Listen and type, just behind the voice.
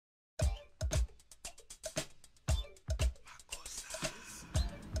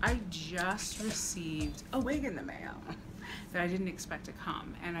I just received a wig in the mail that I didn't expect to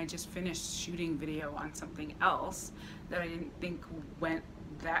come, and I just finished shooting video on something else that I didn't think went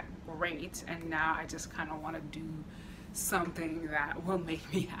that great, and now I just kind of want to do something that will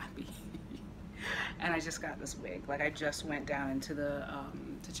make me happy. And I just got this wig. Like, I just went down into the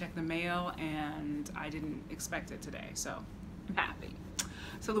to check the mail, and I didn't expect it today, so I'm happy.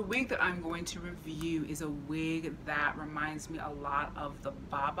 So the wig that I'm going to review is a wig that reminds me a lot of the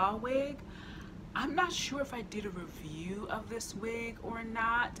Baba wig. I'm not sure if I did a review of this wig or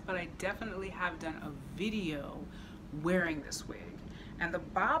not, but I definitely have done a video wearing this wig. And the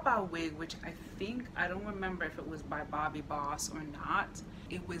Baba wig, which I don't remember if it was by Bobby Boss or not,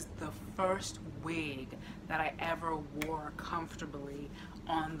 it was the first wig that I ever wore comfortably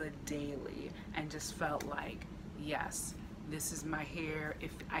on the daily and just felt like, yes, this is my hair.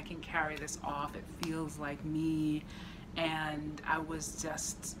 If I can carry this off, it feels like me. And I was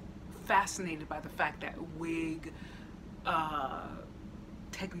just fascinated by the fact that wig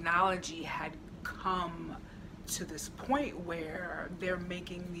technology had come to this point where they're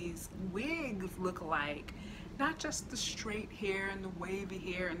making these wigs look like not just the straight hair and the wavy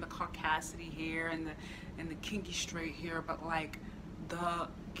hair and the caucasity hair and the kinky straight hair, but like the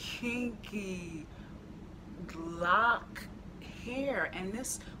kinky lock hair. And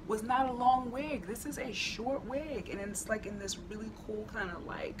this was not a long wig. This is a short wig, and it's like in this really cool kind of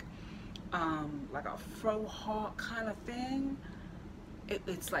like a faux hawk kind of thing.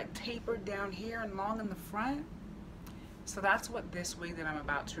 It's like tapered down here and long in the front. So that's what this wig that I'm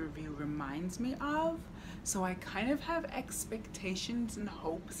about to review reminds me of. So I kind of have expectations and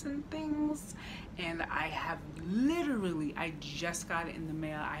hopes and things, and I have literally, I just got it in the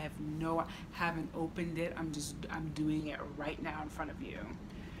mail. I haven't opened it. I'm doing it right now in front of you.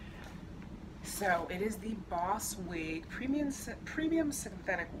 So it is the Boss Wig premium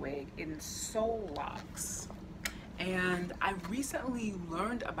synthetic wig in Soul Locs. And I recently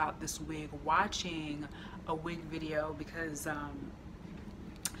learned about this wig watching a wig video because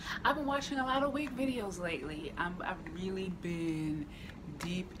I've been watching a lot of wig videos lately. I've really been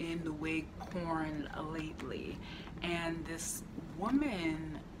deep in the wig porn lately, and this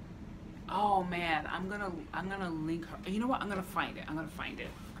woman, oh man, I'm gonna link her. You know what? I'm gonna find it.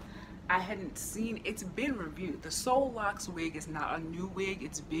 I hadn't seen, it's been reviewed. The Soul Locs wig is not a new wig.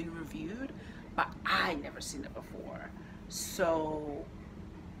 It's been reviewed, but I never seen it before. So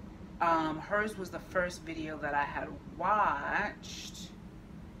hers was the first video that I had watched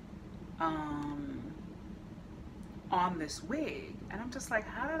on this wig, and I'm just like,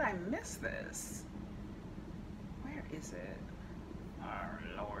 how did I miss this? Where is it? Oh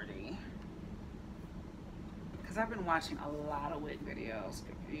lordy, because I've been watching a lot of wig videos,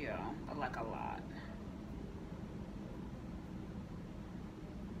 you know, like a lot.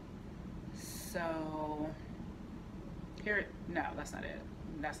 So here, no, that's not it.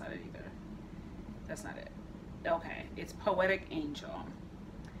 That's not it either. That's not it. Okay, it's Poetic Angel.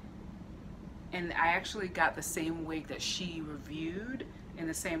 And I actually got the same wig that she reviewed in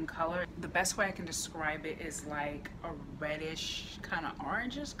the same color. The best way I can describe it is like a reddish, kind of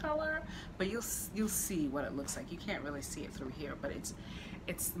orangish color, but you'll see what it looks like. You can't really see it through here, but it's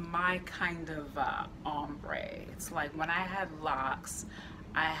my kind of ombre. It's like when I had locks,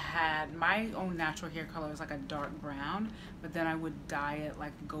 I had my own natural hair color was like a dark brown, but then I would dye it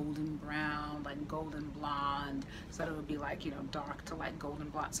like golden brown, like golden blonde, so that it would be like, you know, dark to like golden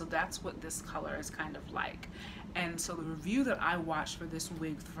blonde. So that's what this color is kind of like. And so the review that I watched for this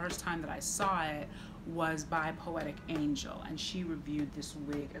wig, the first time that I saw it, was by Poetic Angel, and she reviewed this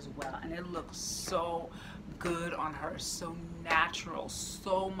wig as well, and it looks so good on her, so natural,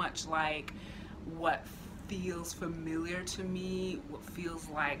 so much like what feels familiar to me, what feels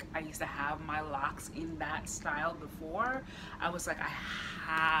like I used to have my locks in that style before. I was like, I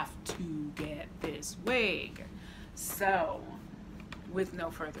have to get this wig. So with no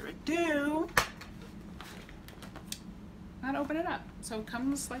further ado, I'm gonna open it up. So it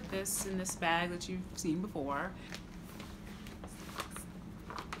comes like this in this bag that you've seen before.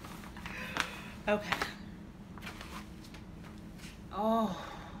 Okay. Oh.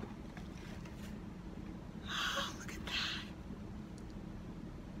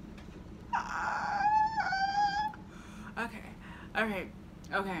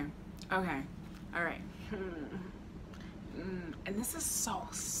 Okay, all right. And this is so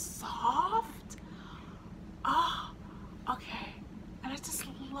soft. Oh, okay. And I just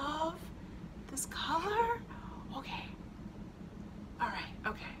love this color. Okay. All right,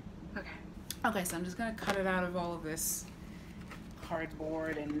 okay, so I'm just gonna cut it out of all of this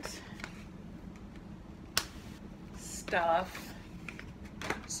cardboard and stuff.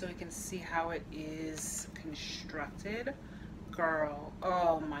 so you can see how it is constructed. Girl,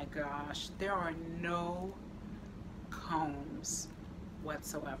 oh my gosh, there are no combs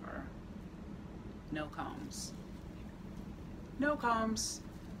whatsoever. No combs. No combs.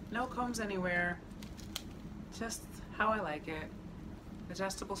 No combs anywhere. Just how I like it.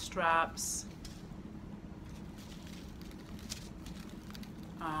 Adjustable straps.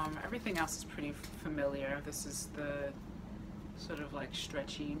 Everything else is pretty familiar. This is the sort of like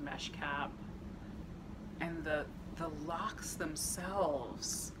stretchy mesh cap. And the locks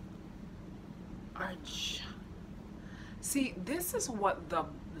themselves are see, this is what the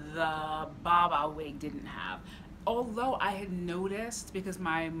Baba wig didn't have. Although I had noticed, because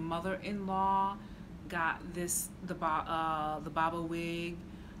my mother-in-law got this, the Baba wig,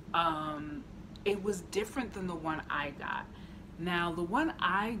 it was different than the one I got. Now the one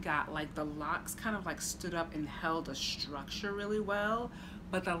I got, like the locks kind of like stood up and held a structure really well,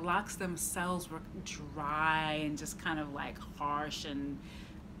 but the locks themselves were dry and just kind of like harsh and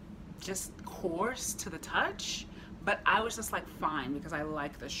just coarse to the touch. But I was just like fine, because I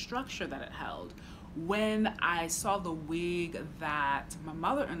like the structure that it held. When I saw the wig that my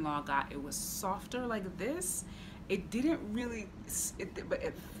mother-in-law got, it was softer like this. It didn't really, but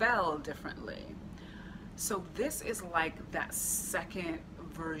it fell differently. So this is like that second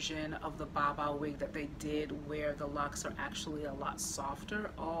version of the Baba wig that they did, where the locks are actually a lot softer.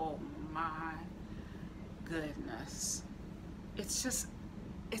 Oh my goodness. It's just,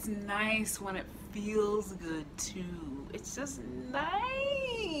 it's nice when it feels good too. It's just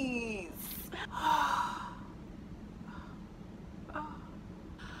nice.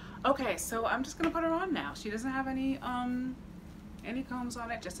 Okay, so I'm just gonna put her on now. She doesn't have any combs on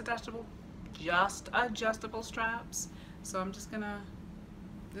it, just adjustable straps. So I'm just gonna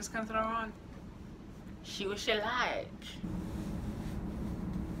throw her on. See what she like.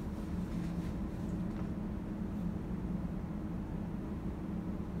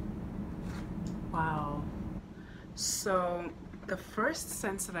 Wow. So the first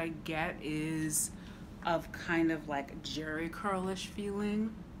sense that I get is of kind of like jerry curlish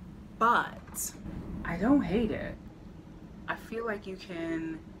feeling, but I don't hate it. I feel like you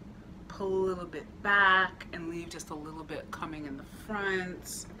can pull a little bit back and leave just a little bit coming in the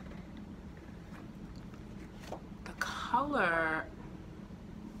front. The color,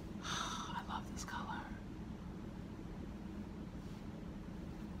 I love this color.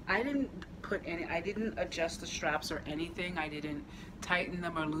 I didn't adjust the straps or anything. I didn't tighten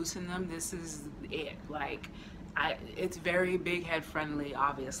them or loosen them. This is it. Like, it's very big head friendly,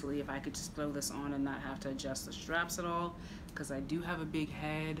 obviously, if I could just throw this on and not have to adjust the straps at all, because I do have a big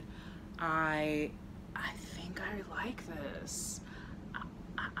head. I think I like this.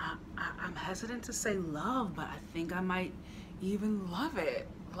 I'm hesitant to say love, but I think I might even love it.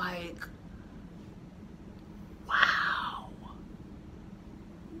 Like, wow.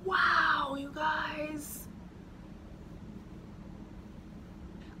 Wow, you guys.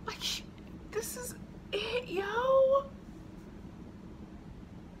 Like, this is it, yo.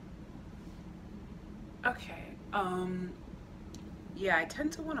 Okay, yeah, I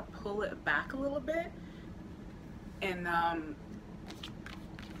tend to want to pull it back a little bit. And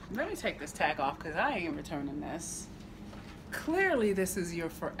let me take this tag off, because I ain't returning this. Clearly this is your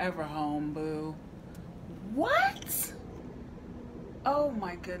forever home, boo. What? Oh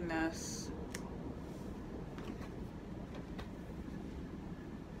my goodness.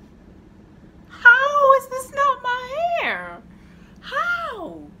 How is this not my hair?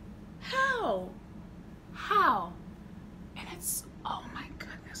 How? How? How? And it's, oh my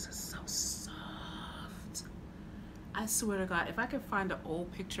goodness, it's so soft. I swear to God, if I could find an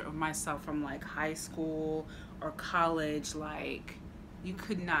old picture of myself from like high school or college, like, you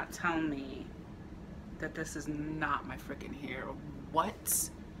could not tell me that this is not my freaking hair. What?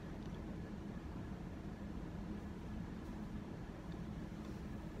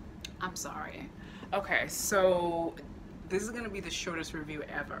 I'm sorry. Okay, so this is gonna be the shortest review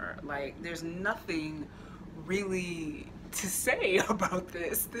ever. Like, there's nothing really to say about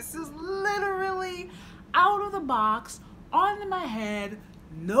this. This is literally out of the box, onto my head,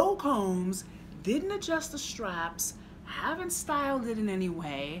 no combs, didn't adjust the straps, haven't styled it in any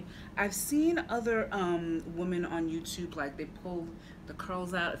way. I've seen other women on YouTube, like, they pull the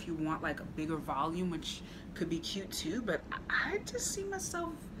curls out if you want like a bigger volume, which could be cute too, but I just see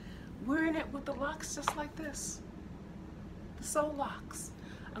myself wearing it with the locks just like this. The soul locks.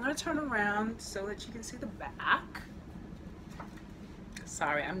 I'm gonna turn around so that you can see the back.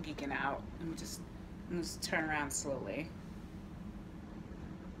 Sorry, I'm geeking out. Let me just turn around slowly.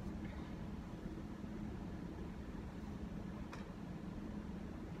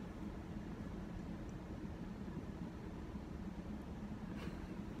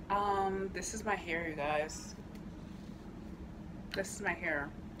 This is my hair, you guys. This is my hair.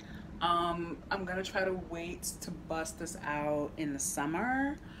 I'm gonna try to wait to bust this out in the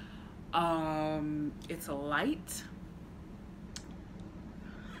summer. It's light.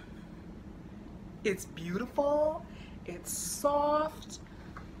 It's beautiful. It's soft.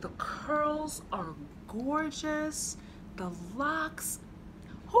 The curls are gorgeous. The locks.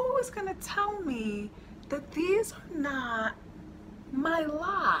 Who is gonna tell me that these are not my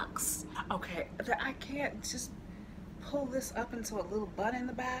locks? Okay, that I can't just pull this up into a little bun in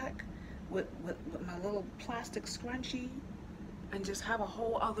the back with my little plastic scrunchie and just have a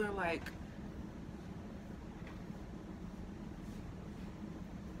whole other like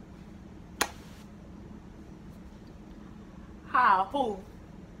how who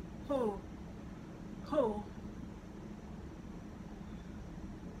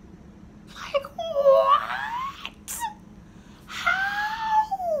like what?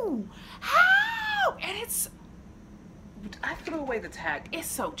 How? And it's, I threw away the tag. It's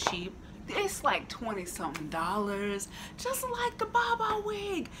so cheap. It's like $20-something, just like the Baba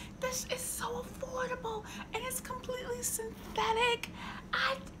wig. This is so affordable and it's completely synthetic.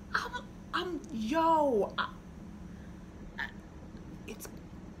 It's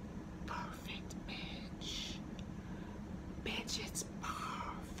perfect, bitch. Bitch, it's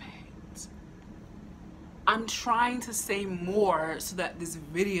perfect. I'm trying to say more so that this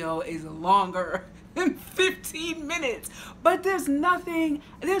video is longer than 15 minutes, but there's nothing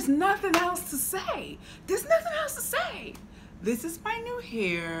else to say. There's nothing else to say. This is my new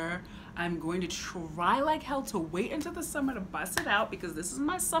hair. I'm going to try like hell to wait until the summer to bust it out because this is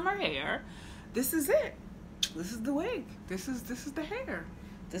my summer hair. This is it. This is the wig. This is the hair.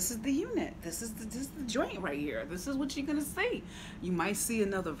 This is the unit. This is the joint right here. This is what you're gonna see. You might see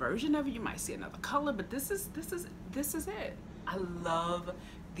another version of it. You might see another color, but this is it. I love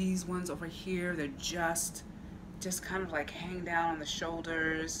these ones over here. They're just kind of like hang down on the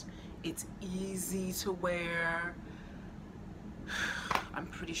shoulders. It's easy to wear. I'm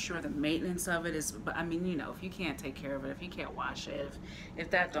pretty sure the maintenance of it is, but I mean, you know, if you can't take care of it, if you can't wash it, if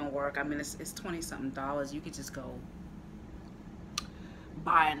that don't work, I mean, it's $20-something. You could just go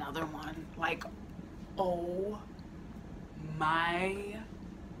buy another one. Like, oh my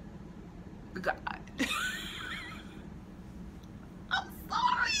God. I'm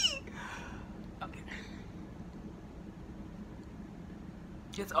sorry. Okay.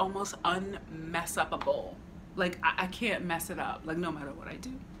 It's almost unmess-upable. Like, I can't mess it up, like, no matter what I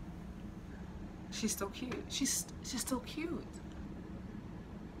do. She's still cute. She's still cute.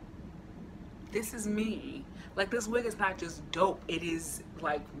 This is me. Like, this wig is not just dope. It is,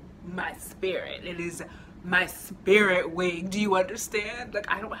 like, my spirit. It is my spirit wig. Do you understand? Like,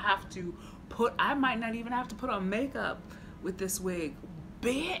 I don't have to put, I might not even have to put on makeup with this wig.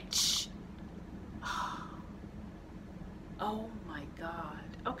 Bitch. Oh, my God.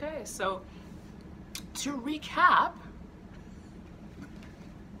 Okay, so to recap,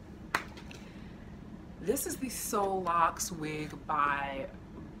 this is the Locs Wig by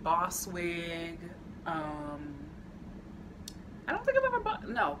Boss Wig. I don't think I've ever bought,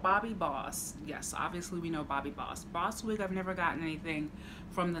 no, Bobby Boss. Yes, obviously we know Bobby Boss. Boss Wig, I've never gotten anything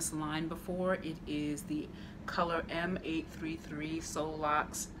from this line before. It is the color M833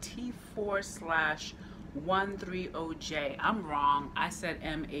 Locs T4/130J. I'm wrong. I said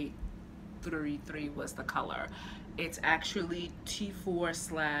M833 was the color. It's actually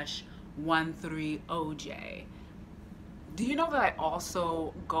T4/130J. Do you know that I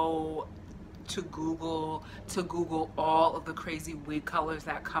also go to Google all of the crazy wig colors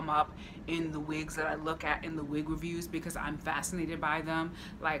that come up in the wigs that I look at in the wig reviews because I'm fascinated by them?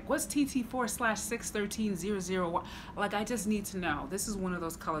 Like, what's TT4/61300? Like, I just need to know. This is one of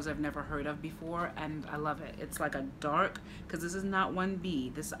those colors I've never heard of before, and I love it. It's like a dark, because this is not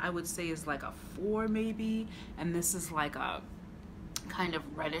 1B. This, I would say, is like a 4 maybe, and this is like a kind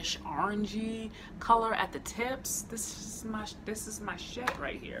of reddish orangey color at the tips. This is my shit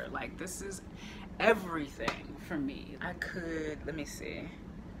right here. Like, this is everything for me. I could, let me see,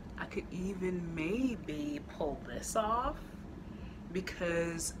 I could even maybe pull this off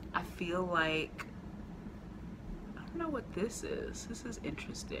because I feel like, I don't know what this is. This is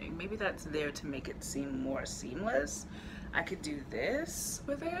interesting. Maybe that's there to make it seem more seamless. I could do this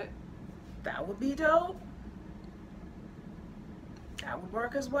with it. That would be dope. That would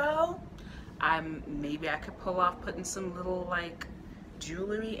work as well. Maybe I could pull off putting some little like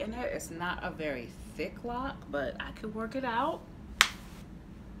jewelry in it. It's not a very thick lock, but I could work it out.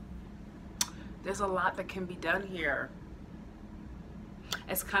 There's a lot that can be done here.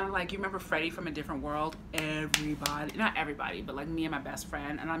 It's kind of like, you remember Freddie from A Different World? Everybody, not everybody, but like me and my best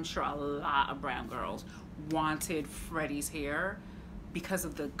friend, and I'm sure a lot of brown girls wanted Freddie's hair because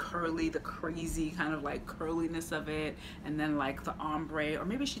of the curly, the crazy kind of like curliness of it, and then like the ombre, or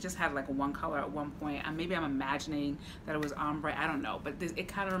maybe she just had like one color at one point, and maybe I'm imagining that it was ombre, I don't know, but this, it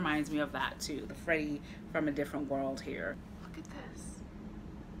kind of reminds me of that too, the Freddie from A Different World here. Look at this.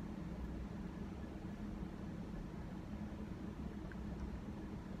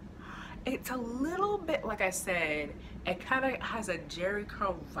 It's a little bit, like I said, it kind of has a Jerry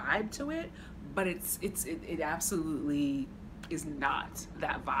curl vibe to it, but it absolutely is not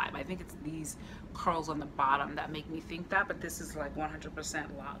that vibe. I think it's these curls on the bottom that make me think that, but this is like 100%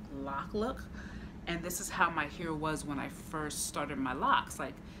 lock look. And this is how my hair was when I first started my locks,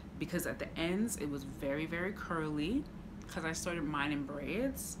 like, because at the ends it was very, very curly because I started mine in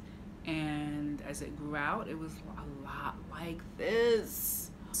braids, and as it grew out it was a lot like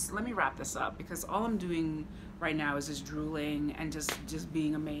this. So let me wrap this up because all I'm doing right now is just drooling and just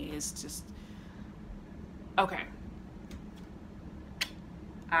being amazed. Just okay.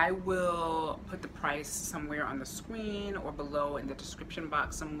 I will put the price somewhere on the screen or below in the description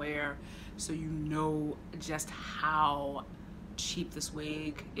box somewhere so you know just how cheap this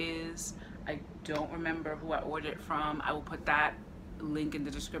wig is. I don't remember who I ordered it from. I will put that link in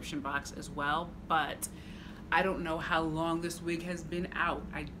the description box as well, but I don't know how long this wig has been out.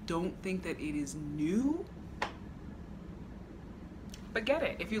 I don't think that it is new, but get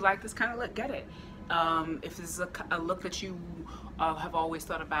it. If you like this kind of look, get it. If this is a look that you have always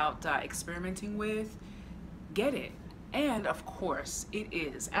thought about experimenting with, get it. And of course, it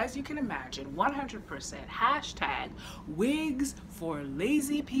is, as you can imagine, 100% hashtag wigs for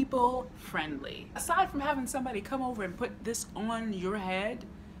lazy people friendly. Aside from having somebody come over and put this on your head,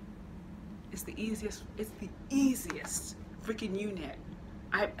 it's the easiest freaking unit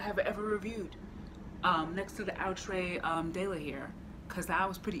I have ever reviewed. Next to the Outre Dela here, because that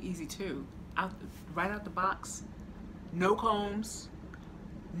was pretty easy too. Right out the box, no combs,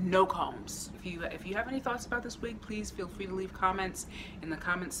 no combs. If you have any thoughts about this wig, please feel free to leave comments in the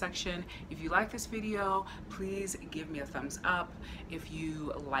comments section. If you like this video, please give me a thumbs up. If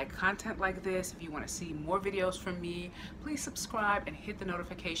you like content like this, if you want to see more videos from me, please subscribe and hit the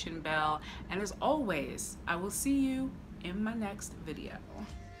notification bell. And as always, I will see you in my next video.